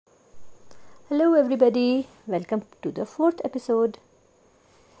Hello, everybody. Welcome to the fourth episode.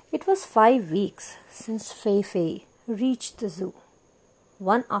 It was 5 weeks since Fei Fei reached the zoo.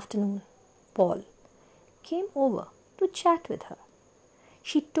 One afternoon, Paul came over to chat with her.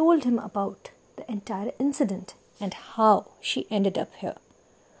 She told him about the entire incident and how she ended up here.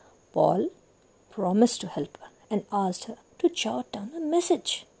 Paul promised to help her and asked her to jot down a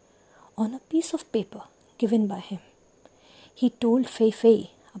message on a piece of paper given by him. He told Fei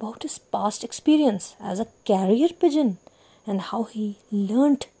Fei about his past experience as a carrier pigeon and how he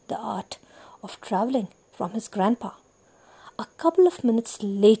learnt the art of travelling from his grandpa. A couple of minutes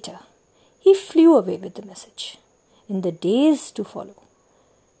later, he flew away with the message. In the days to follow,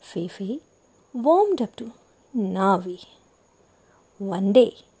 Fei Fei warmed up to Navi. One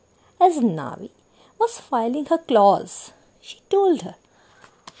day, as Navi was filing her claws, she told her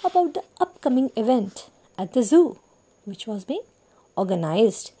about the upcoming event at the zoo, which was being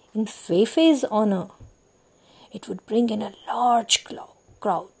organized in Fei Fei's honor. It would bring in a large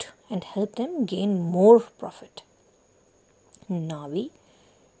crowd and help them gain more profit. Navi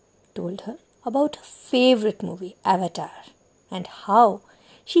told her about her favorite movie, Avatar, and how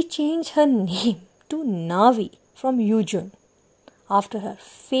she changed her name to Navi from Yujun after her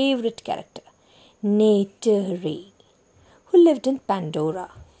favorite character, Neytiri, who lived in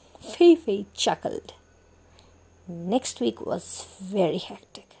Pandora. Fei Fei chuckled. Next week was very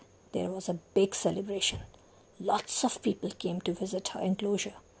hectic. There was a big celebration. Lots of people came to visit her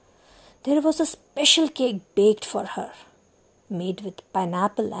enclosure. There was a special cake baked for her, made with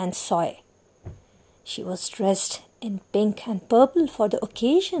pineapple and soy. She was dressed in pink and purple for the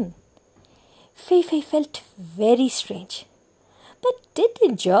occasion. Fei Fei felt very strange, but did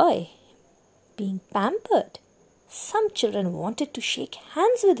enjoy being pampered. Some children wanted to shake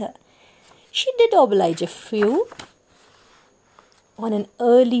hands with her. She did oblige a few. On an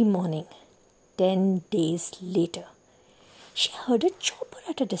early morning, 10 days later, she heard a chopper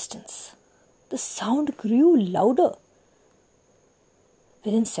at a distance. The sound grew louder.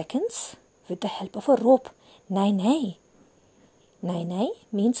 Within seconds, with the help of a rope, Nai Nai. Nai Nai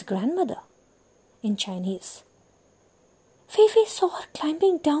means grandmother in Chinese. Fei Fei saw her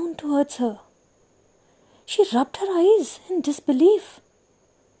climbing down towards her. She rubbed her eyes in disbelief.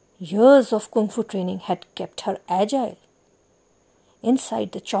 Years of kung fu training had kept her agile.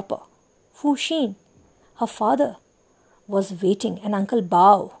 Inside the chopper, Fu Xin, her father, was waiting, and Uncle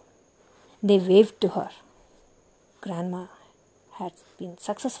Bao. They waved to her. Grandma had been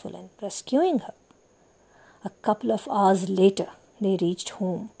successful in rescuing her. A couple of hours later, they reached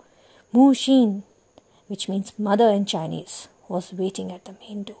home. Mu Xin, which means mother in Chinese, was waiting at the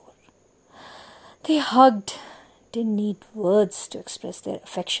main door. They hugged, didn't need words to express their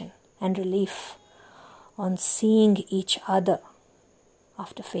affection and relief on seeing each other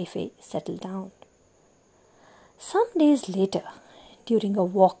after Fei Fei settled down. Some days later, during a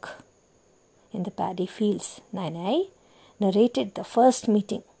walk in the paddy fields, Nai Nai narrated the first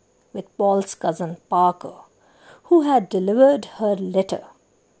meeting with Paul's cousin Parker, who had delivered her letter.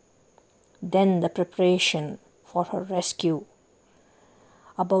 Then the preparation for her rescue,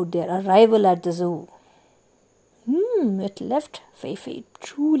 about their arrival at the zoo. It left Fei Fei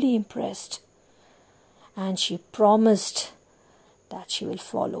truly impressed, and she promised that she will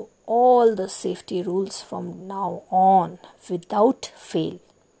follow all the safety rules from now on without fail.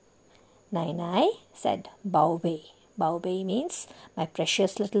 Nai Nai said Bao Bei. Bao Bei means my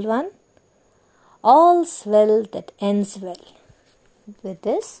precious little one. All's well that ends well. With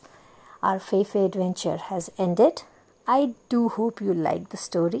this, our Fei Fei adventure has ended. I do hope you liked the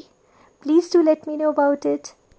story. Please do let me know about it.